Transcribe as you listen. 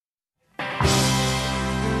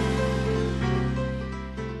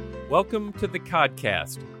Welcome to the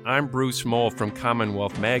Codcast. I'm Bruce Moll from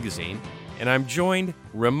CommonWealth Magazine, and I'm joined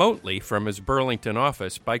remotely from his Burlington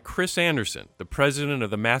office by Chris Anderson, the president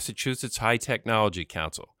of the Massachusetts High Technology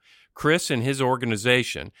Council. Chris and his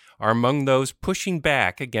organization are among those pushing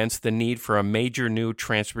back against the need for a major new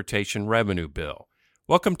transportation revenue bill.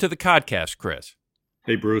 Welcome to the Codcast, Chris.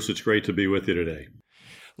 Hey, Bruce. It's great to be with you today.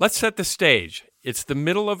 Let's set the stage. It's the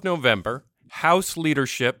middle of November. House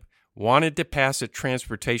leadership wanted to pass a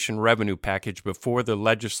transportation revenue package before the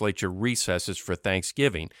legislature recesses for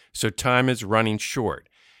Thanksgiving, so time is running short.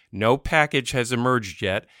 No package has emerged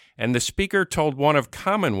yet, and the Speaker told one of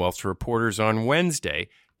CommonWealth's reporters on Wednesday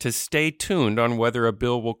to stay tuned on whether a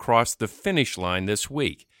bill will cross the finish line this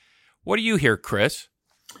week. What do you hear, Chris?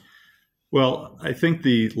 Well, I think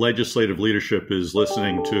the legislative leadership is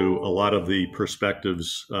listening to a lot of the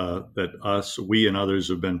perspectives that we and others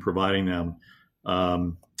have been providing them.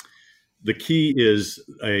 The key is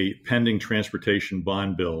a pending transportation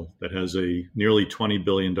bond bill that has a nearly $20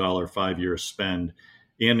 billion 5-year spend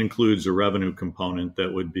and includes a revenue component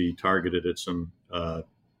that would be targeted at some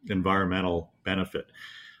environmental benefit.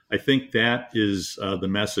 I think that is the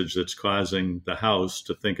message that's causing the House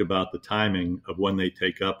to think about the timing of when they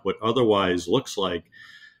take up what otherwise looks like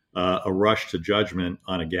a rush to judgment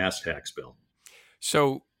on a gas tax bill.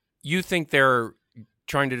 So you think they're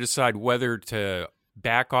trying to decide whether to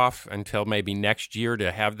back off until maybe next year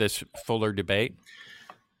to have this fuller debate?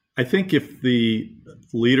 I think if the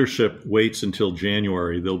leadership waits until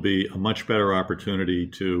January, there'll be a much better opportunity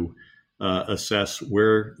to assess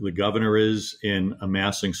where the governor is in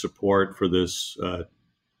amassing support for this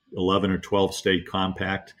 11 or 12 state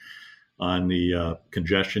compact on the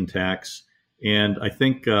congestion tax. And I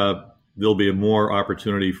think there'll be a more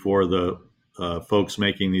opportunity for the folks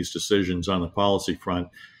making these decisions on the policy front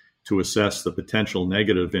to assess the potential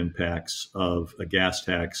negative impacts of a gas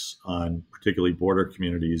tax on particularly border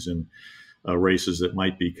communities and races that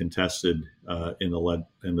might be contested in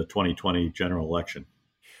the 2020 general election.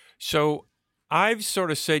 So I've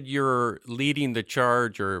sort of said you're leading the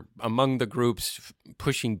charge or among the groups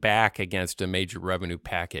pushing back against a major revenue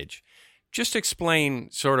package. Just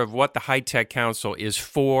explain sort of what the High Tech Council is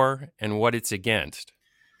for and what it's against.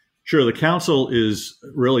 Sure. The council is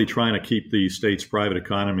really trying to keep the state's private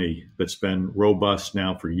economy that's been robust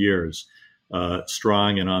now for years,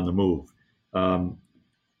 strong and on the move.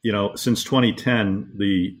 Since 2010,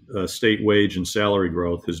 the state wage and salary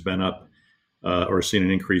growth has been up or seen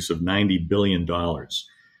an increase of $90 billion.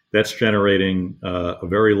 That's generating a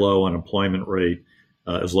very low unemployment rate,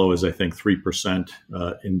 as low as I think 3%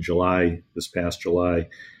 in this past July.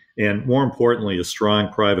 And more importantly, a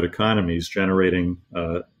strong private economy is generating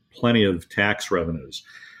plenty of tax revenues.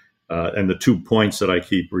 And the 2 points that I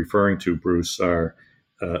keep referring to, Bruce, are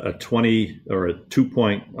almost a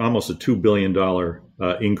 $2 billion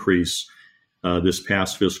increase this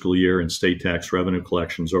past fiscal year in state tax revenue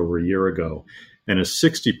collections over a year ago, and a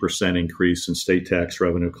 60% increase in state tax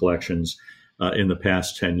revenue collections in the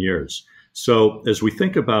past 10 years. So as we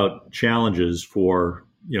think about challenges for,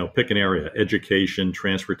 pick an area, education,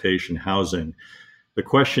 transportation, housing, the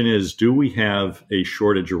question is, do we have a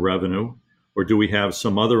shortage of revenue, or do we have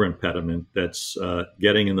some other impediment that's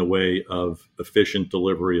getting in the way of efficient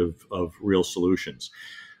delivery of real solutions?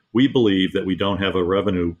 We believe that we don't have a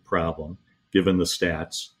revenue problem, given the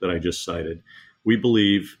stats that I just cited. We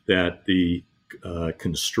believe that the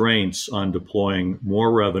constraints on deploying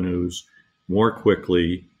more revenues more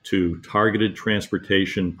quickly to targeted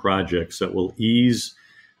transportation projects that will ease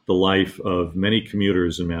the life of many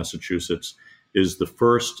commuters in Massachusetts is the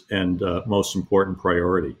first and most important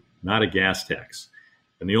priority, not a gas tax.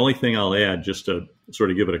 And the only thing I'll add, just to sort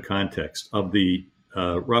of give it a context, of the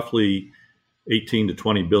roughly $18 to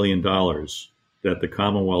 $20 billion that the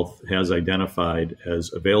Commonwealth has identified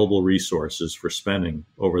as available resources for spending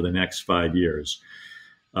over the next 5 years,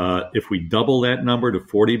 if we double that number to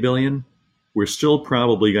 $40 billion, we're still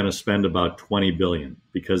probably going to spend about $20 billion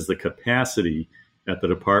because the capacity at the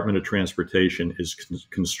Department of Transportation is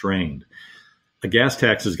constrained. A gas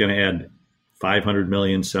tax is going to add $500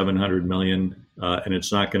 million, $700 million, and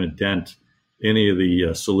it's not going to dent any of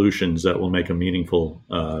the solutions that will make a meaningful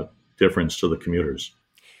difference to the commuters.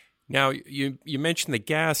 Now, you mentioned the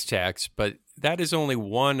gas tax, but that is only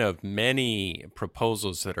one of many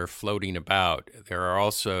proposals that are floating about. There are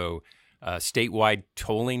also statewide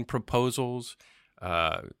tolling proposals,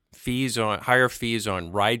 higher fees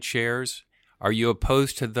on ride shares. Are you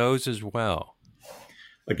opposed to those as well?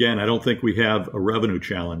 Again, I don't think we have a revenue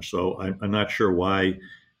challenge, so I'm not sure why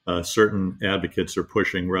certain advocates are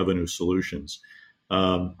pushing revenue solutions.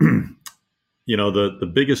 The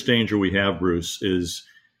biggest danger we have, Bruce, is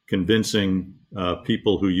convincing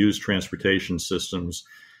people who use transportation systems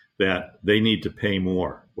that they need to pay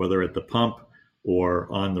more, whether at the pump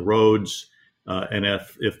or on the roads. And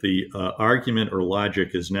if the argument or logic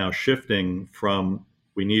is now shifting from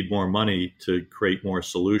we need more money to create more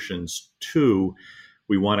solutions to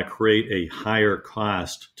we want to create a higher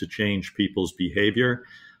cost to change people's behavior,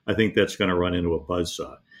 I think that's going to run into a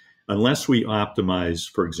buzzsaw. Unless we optimize,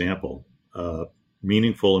 for example,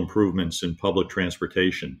 meaningful improvements in public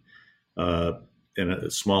transportation, and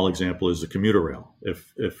a small example is the commuter rail.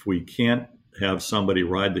 If we can't have somebody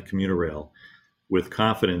ride the commuter rail with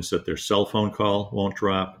confidence that their cell phone call won't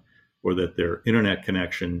drop or that their internet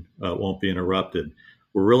connection won't be interrupted,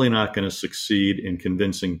 we're really not going to succeed in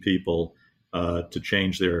convincing people to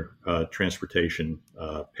change their transportation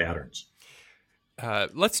patterns.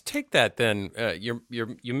 Let's take that then.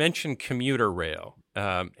 You mentioned commuter rail,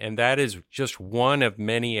 and that is just one of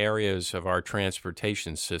many areas of our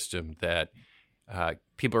transportation system that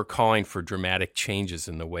people are calling for dramatic changes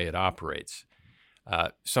in the way it operates.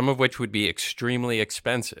 Some of which would be extremely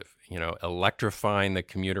expensive, electrifying the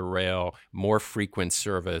commuter rail, more frequent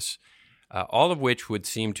service, all of which would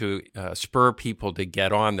seem to spur people to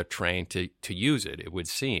get on the train to use it, it would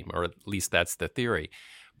seem, or at least that's the theory.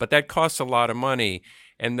 But that costs a lot of money,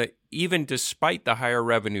 and even despite the higher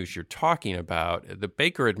revenues you're talking about, the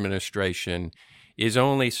Baker administration is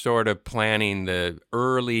only sort of planning the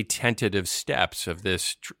early tentative steps of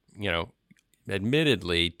this,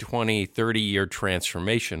 admittedly 20, 30-year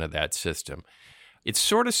transformation of that system. It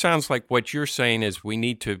sort of sounds like what you're saying is we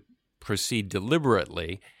need to proceed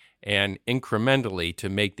deliberately and incrementally to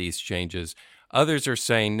make these changes. Others are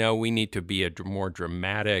saying, no, we need to be more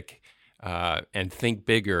dramatic and think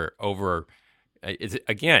bigger over,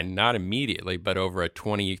 again, not immediately, but over a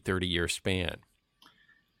 20, 30-year span.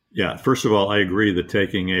 Yeah, first of all, I agree that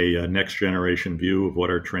taking a next generation view of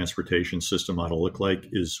what our transportation system ought to look like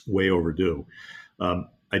is way overdue.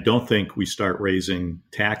 I don't think we start raising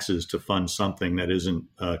taxes to fund something that isn't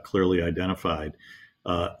clearly identified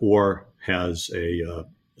or has a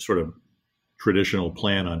sort of traditional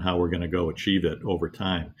plan on how we're going to go achieve it over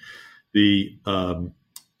time.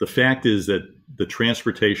 The fact is that the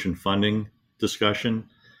transportation funding discussion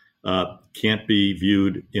can't be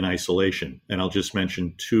viewed in isolation. And I'll just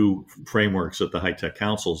mention two frameworks that the High Tech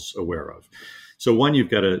Council's aware of. So one, you've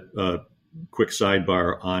got a quick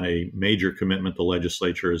sidebar on a major commitment the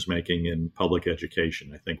legislature is making in public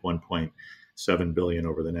education. I think $1.7 billion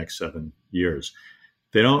over the next 7 years.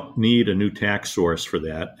 They don't need a new tax source for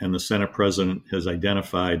that. And the Senate president has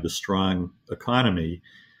identified the strong economy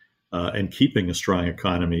and keeping a strong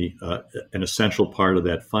economy an essential part of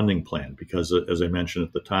that funding plan, because as I mentioned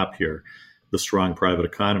at the top here, the strong private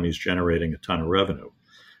economy is generating a ton of revenue.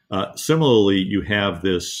 Similarly, you have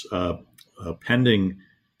this pending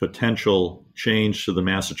potential change to the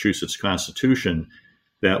Massachusetts Constitution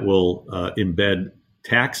that will embed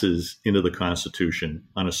taxes into the Constitution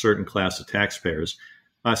on a certain class of taxpayers,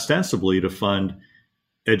 ostensibly to fund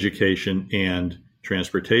education and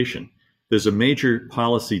transportation. There's a major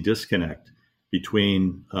policy disconnect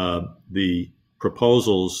between the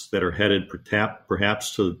proposals that are headed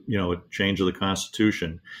perhaps to a change of the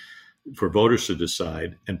Constitution for voters to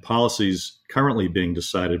decide, and policies currently being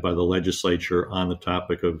decided by the legislature on the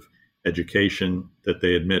topic of education that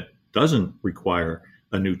they admit doesn't require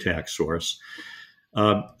a new tax source.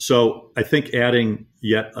 So I think adding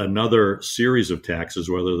yet another series of taxes,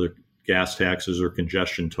 whether they're gas taxes or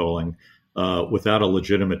congestion tolling, without a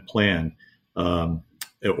legitimate plan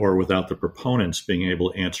or without the proponents being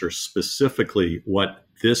able to answer specifically what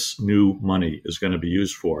this new money is going to be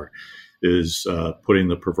used for, is putting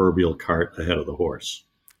the proverbial cart ahead of the horse.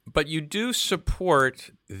 But you do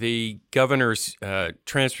support the governor's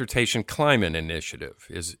transportation climate initiative.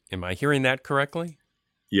 Am I hearing that correctly?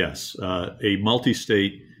 Yes. A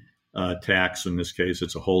multi-state tax, in this case,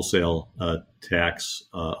 it's a wholesale tax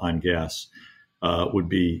on gas, would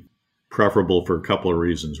be preferable for a couple of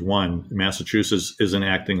reasons. One, Massachusetts isn't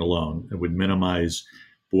acting alone. It would minimize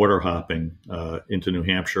border hopping into New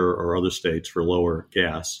Hampshire or other states for lower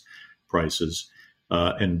gas prices.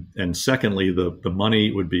 And secondly, the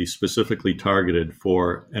money would be specifically targeted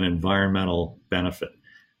for an environmental benefit,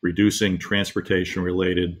 reducing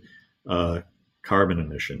transportation-related carbon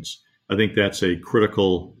emissions. I think that's a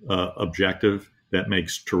critical objective that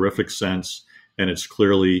makes terrific sense, and it's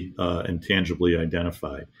clearly and tangibly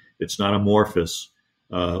identified. It's not amorphous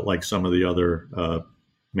like some of the other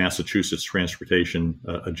Massachusetts transportation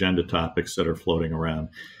agenda topics that are floating around.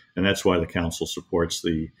 And that's why the council supports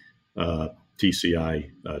the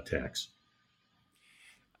TCI tax.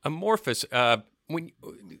 Amorphous.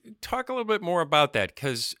 talk a little bit more about that,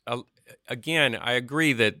 because again, I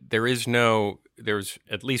agree that there's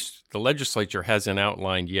at least the legislature hasn't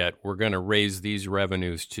outlined yet, we're going to raise these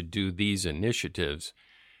revenues to do these initiatives,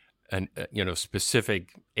 and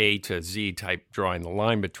specific A to Z type, drawing the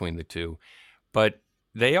line between the two. But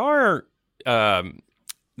they are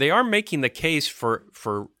making the case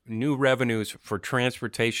for new revenues for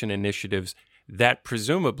transportation initiatives that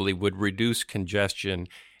presumably would reduce congestion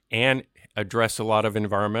and address a lot of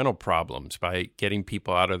environmental problems by getting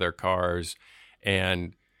people out of their cars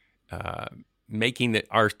and making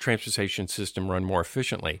our transportation system run more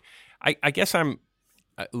efficiently. I guess I'm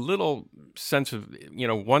a little sense of,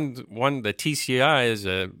 one, the TCI is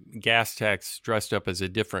a gas tax dressed up as a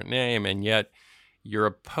different name, and yet you're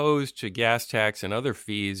opposed to gas tax and other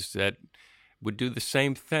fees that would do the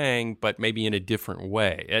same thing, but maybe in a different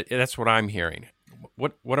way. That's what I'm hearing.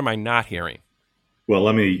 What am I not hearing? Well,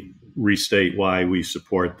 let me restate why we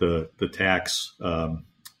support the tax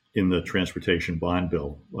in the transportation bond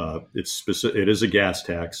bill. It is a gas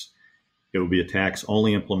tax. It will be a tax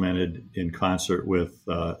only implemented in concert with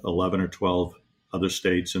 11 or 12 other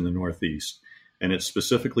states in the Northeast. And it's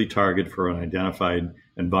specifically targeted for an identified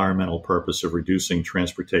environmental purpose of reducing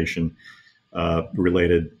transportation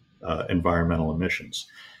related environmental emissions.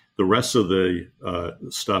 The rest of the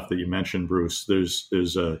stuff that you mentioned, Bruce,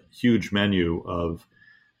 there's a huge menu of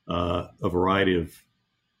a variety of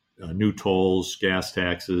new tolls, gas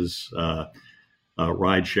taxes,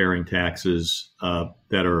 ride-sharing taxes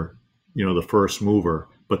that are, the first mover,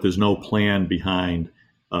 but there's no plan behind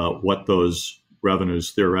what those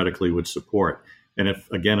revenues theoretically would support. And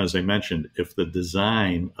if, again, as I mentioned, if the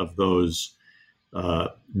design of those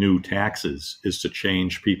new taxes is to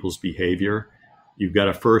change people's behavior, you've got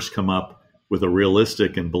to first come up with a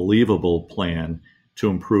realistic and believable plan to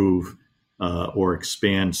improve or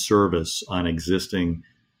expand service on existing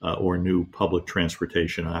or new public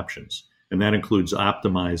transportation options. And that includes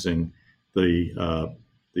optimizing the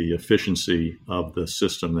efficiency of the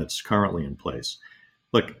system that's currently in place.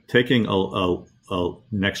 Look, taking a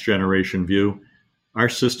next generation view, our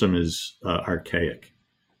system is archaic,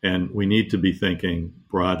 and we need to be thinking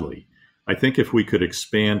broadly. I think if we could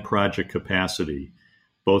expand project capacity,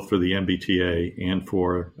 both for the MBTA and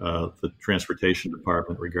for the Transportation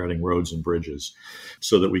Department regarding roads and bridges,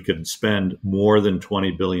 so that we could spend more than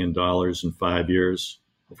 $20 billion in 5 years,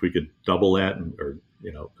 if we could double that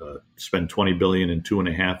spend $20 billion in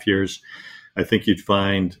 2.5 years, I think you'd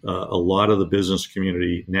find a lot of the business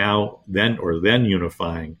community then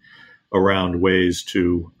unifying around ways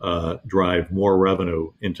to drive more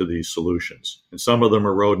revenue into these solutions. And some of them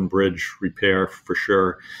are road and bridge repair for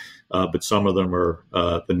sure, but some of them are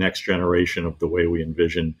the next generation of the way we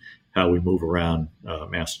envision how we move around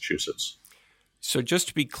Massachusetts. So just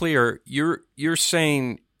to be clear, you're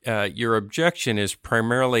saying your objection is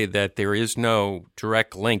primarily that there is no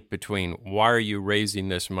direct link between why are you raising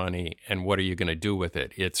this money and what are you going to do with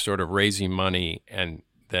it. It's sort of raising money, and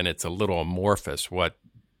then it's a little amorphous what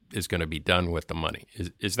is going to be done with the money.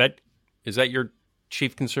 Is that your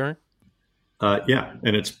chief concern? Yeah,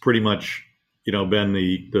 and it's pretty much been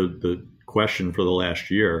the question for the last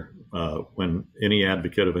year. When any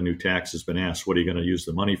advocate of a new tax has been asked, what are you going to use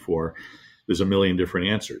the money for? There's a million different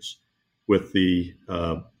answers. With the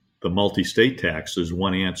multi-state tax, there's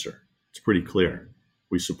one answer. It's pretty clear.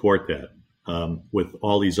 We support that. With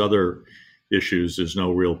all these other issues, there's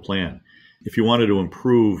no real plan. If you wanted to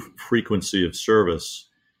improve frequency of service,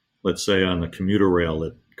 let's say on the commuter rail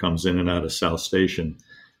that comes in and out of South Station,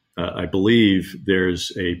 I believe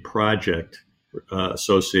there's a project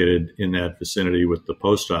associated in that vicinity with the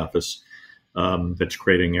post office that's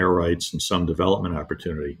creating air rights and some development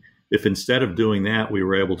opportunity. If instead of doing that, we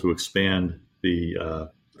were able to expand the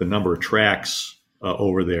number of tracks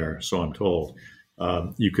over there, so I'm told,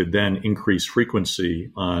 you could then increase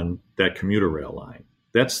frequency on that commuter rail line.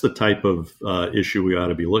 That's the type of issue we ought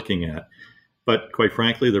to be looking at. But quite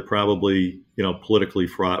frankly, they're probably politically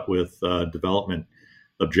fraught with development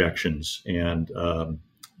objections. And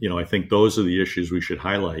I think those are the issues we should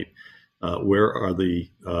highlight. Where are the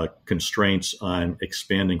constraints on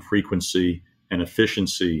expanding frequency and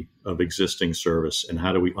efficiency of existing service, and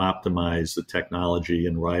how do we optimize the technology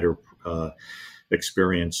and rider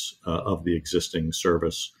experience of the existing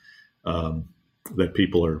service that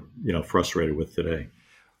people are frustrated with today?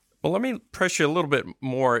 Well, let me press you a little bit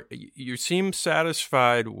more. You seem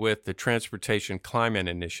satisfied with the Transportation Climate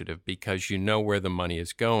Initiative because you know where the money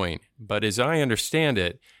is going. But as I understand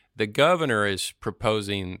it, the governor is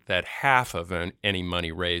proposing that half of any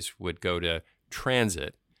money raised would go to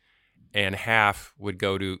transit, and half would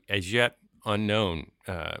go to as yet unknown,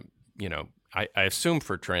 I assume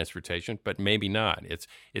for transportation, but maybe not.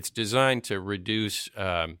 It's designed to reduce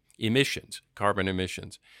emissions, carbon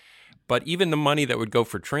emissions. But even the money that would go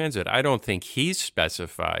for transit, I don't think he's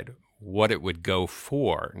specified what it would go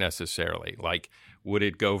for necessarily. Like, would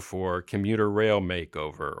it go for commuter rail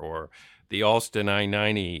makeover or the Alston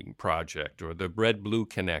I-90 project or the Red Blue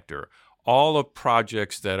Connector? All of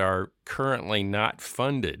projects that are currently not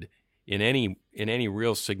funded in any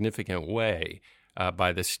real significant way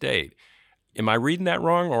by the state. Am I reading that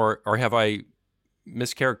wrong, or have I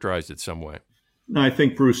mischaracterized it some way? No, I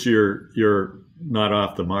think, Bruce, you're not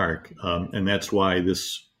off the mark, and that's why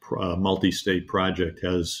this multi-state project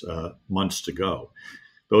has months to go.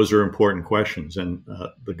 Those are important questions, and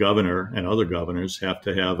the governor and other governors have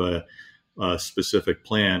to have a specific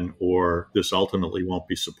plan, or this ultimately won't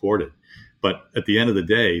be supported. But at the end of the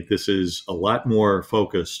day, this is a lot more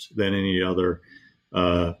focused than any other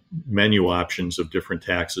menu options of different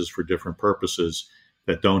taxes for different purposes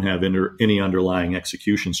that don't have any underlying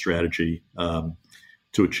execution strategy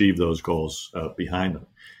to achieve those goals behind them.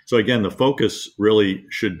 So again, the focus really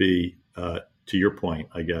should be, to your point,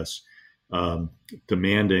 I guess,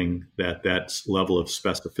 demanding that level of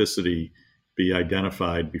specificity be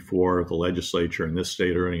identified before the legislature in this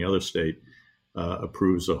state or any other state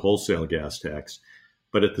approves a wholesale gas tax.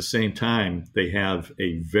 But at the same time, they have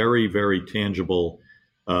a very, very tangible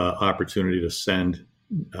opportunity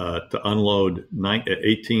to unload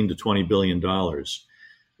 $18 to $20 billion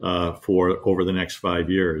for over the next 5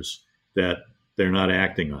 years that they're not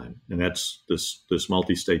acting on. And that's this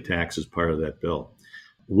multi-state tax is part of that bill.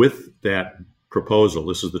 With that proposal,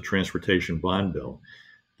 this is the transportation bond bill,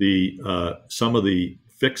 some of the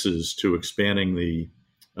fixes to expanding the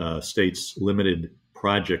state's limited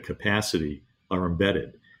project capacity are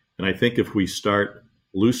embedded. And I think if we start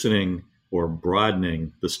loosening or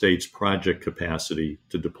broadening the state's project capacity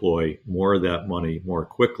to deploy more of that money more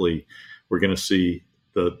quickly, we're going to see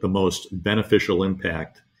the most beneficial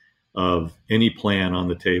impact of any plan on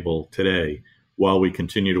the table today, while we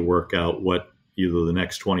continue to work out what either the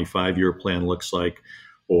next 25-year plan looks like,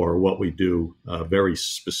 or what we do very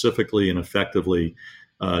specifically and effectively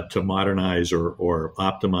to modernize or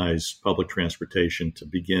optimize public transportation to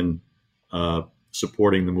begin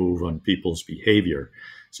supporting the move on people's behavior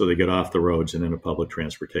so they get off the roads and into public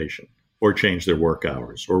transportation, or change their work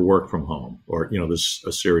hours, or work from home, or, there's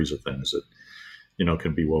a series of things that,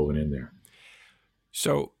 can be woven in there.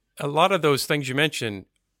 So a lot of those things you mentioned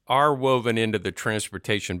are woven into the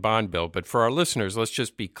transportation bond bill. But for our listeners, let's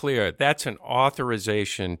just be clear. That's an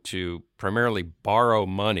authorization to primarily borrow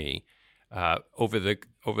money over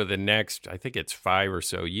the next, I think it's 5 or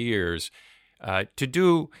so years, to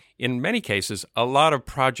do, in many cases, a lot of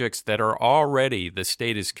projects that are already the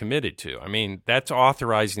state is committed to. I mean, that's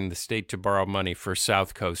authorizing the state to borrow money for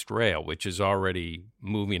South Coast Rail, which is already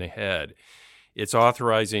moving ahead. It's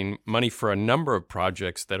authorizing money for a number of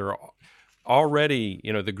projects that are already,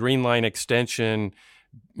 the Green Line extension,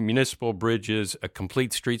 municipal bridges, a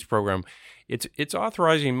complete streets program. It's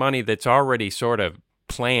authorizing money that's already sort of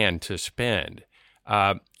planned to spend.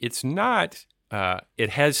 It's not. It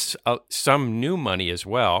has some new money as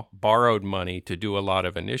well, borrowed money to do a lot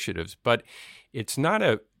of initiatives, but it's not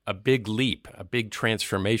a big leap, a big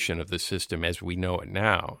transformation of the system as we know it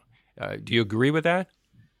now. Do you agree with that?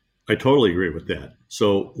 I totally agree with that.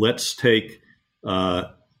 So let's take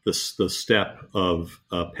the step of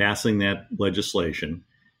passing that legislation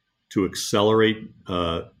to accelerate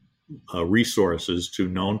resources to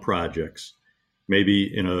known projects,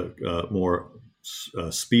 maybe in a more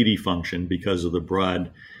speedy function because of the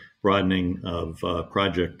broadening of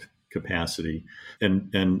project capacity,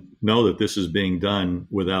 and know that this is being done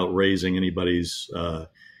without raising anybody's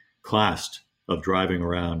cost of driving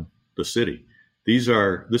around the city.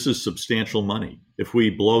 This is substantial money. If we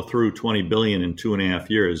blow through $20 billion in 2.5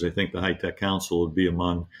 years, I think the High Tech Council would be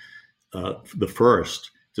among the first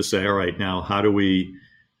to say, all right, now how do we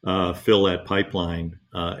fill that pipeline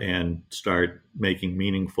and start making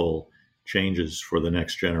meaningful changes for the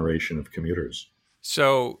next generation of commuters?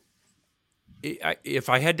 So if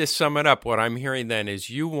I had to sum it up, what I'm hearing then is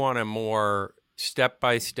you want a more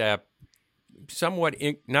step-by-step, somewhat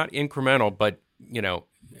not incremental, but,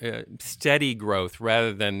 steady growth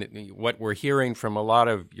rather than what we're hearing from a lot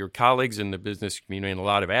of your colleagues in the business community and a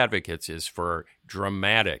lot of advocates is for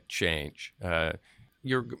dramatic change.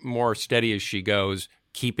 You're more steady as she goes,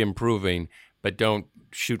 keep improving, but don't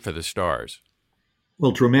shoot for the stars.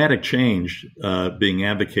 Well, dramatic change being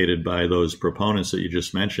advocated by those proponents that you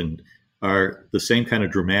just mentioned are the same kind of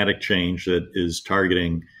dramatic change that is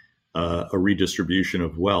targeting a redistribution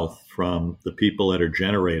of wealth from the people that are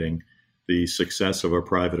generating the success of our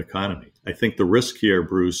private economy. I think the risk here,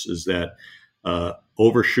 Bruce, is that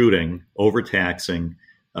overshooting, overtaxing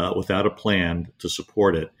without a plan to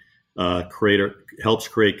support it helps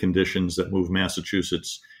create conditions that move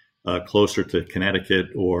Massachusetts closer to Connecticut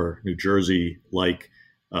or New Jersey-like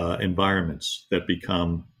environments that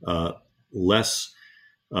become less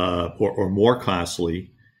or more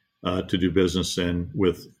costly to do business in,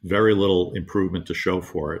 with very little improvement to show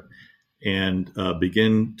for it, and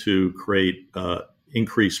begin to create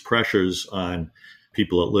increased pressures on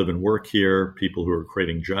people that live and work here, people who are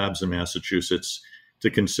creating jobs in Massachusetts, to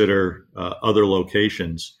consider other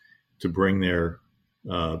locations to bring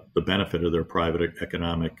the benefit of their private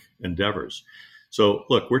economic endeavors. So,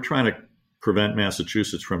 look, we're trying to prevent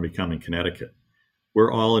Massachusetts from becoming Connecticut.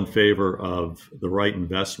 We're all in favor of the right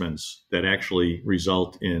investments that actually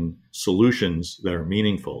result in solutions that are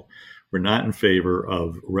meaningful. We're not in favor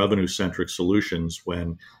of revenue-centric solutions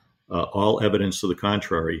when all evidence to the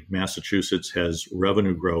contrary, Massachusetts has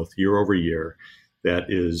revenue growth year over year that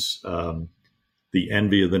is the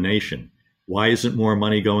envy of the nation. Why isn't more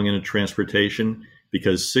money going into transportation?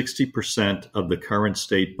 Because 60% of the current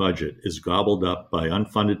state budget is gobbled up by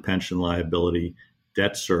unfunded pension liability,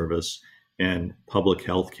 debt service, and public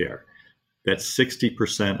health care. That's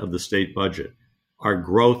 60% of the state budget. Our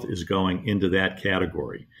growth is going into that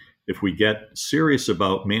category. If we get serious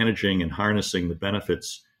about managing and harnessing the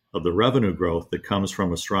benefits of the revenue growth that comes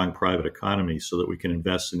from a strong private economy so that we can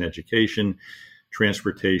invest in education,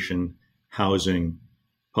 transportation, housing,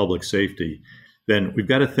 public safety, then we've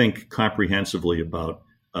got to think comprehensively about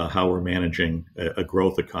how we're managing a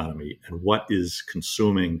growth economy and what is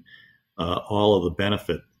consuming all of the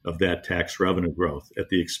benefit of that tax revenue growth at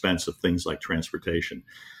the expense of things like transportation.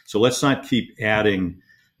 So let's not keep adding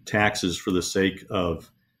taxes for the sake of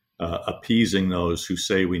appeasing those who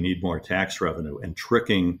say we need more tax revenue and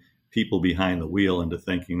tricking people behind the wheel into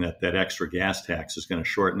thinking that that extra gas tax is going to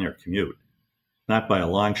shorten their commute. Not by a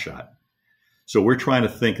long shot. So we're trying to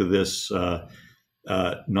think of this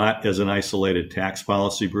not as an isolated tax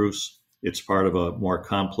policy, Bruce. It's part of a more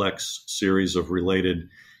complex series of related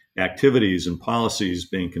activities and policies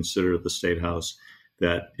being considered at the State House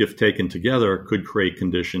that, if taken together, could create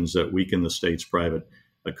conditions that weaken the state's private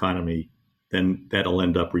economy. Then that'll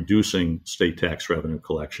end up reducing state tax revenue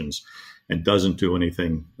collections and doesn't do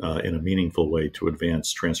anything in a meaningful way to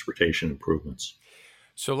advance transportation improvements.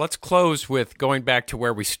 So let's close with going back to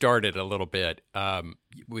where we started a little bit.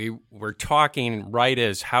 We're talking right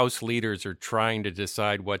as House leaders are trying to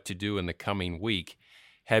decide what to do in the coming week.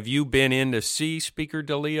 Have you been in to see Speaker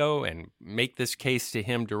DeLeo and make this case to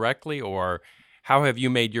him directly, or how have you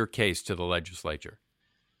made your case to the legislature?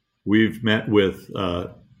 We've met with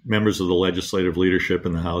members of the legislative leadership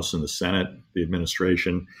in the House and the Senate, the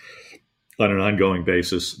administration, on an ongoing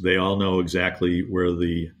basis. They all know exactly where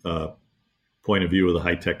the point of view of the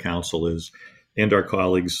High-Tech Council is, and our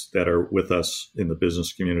colleagues that are with us in the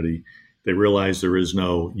business community. They realize there is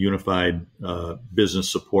no unified business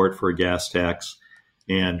support for a gas tax.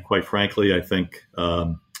 And quite frankly, I think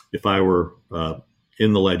if I were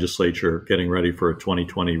in the legislature getting ready for a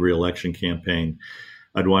 2020 reelection campaign,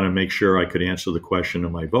 I'd want to make sure I could answer the question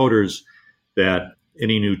of my voters that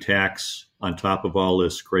any new tax on top of all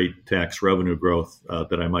this great tax revenue growth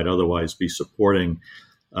that I might otherwise be supporting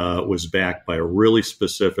was backed by a really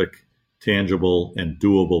specific, tangible, and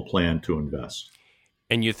doable plan to invest.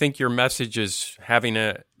 And you think your message is having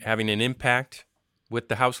an impact with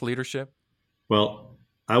the House leadership? Well,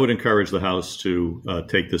 I would encourage the House to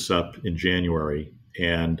take this up in January.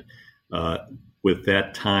 And with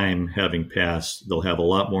that time having passed, they'll have a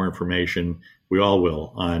lot more information. We all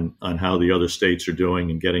will on how the other states are doing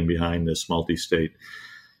and getting behind this multi-state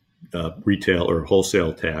retail or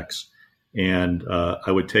wholesale tax. And I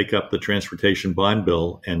would take up the transportation bond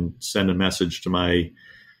bill and send a message to my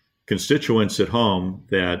constituents at home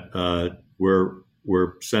that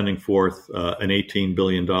we're sending forth an $18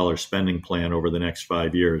 billion spending plan over the next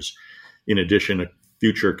 5 years, in addition to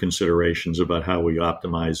future considerations about how we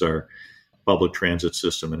optimize our public transit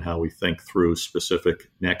system and how we think through specific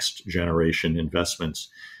next generation investments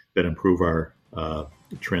that improve our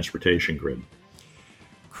transportation grid.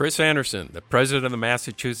 Chris Anderson, the president of the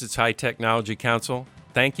Massachusetts High Technology Council,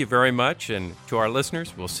 thank you very much. And to our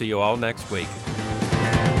listeners, we'll see you all next week.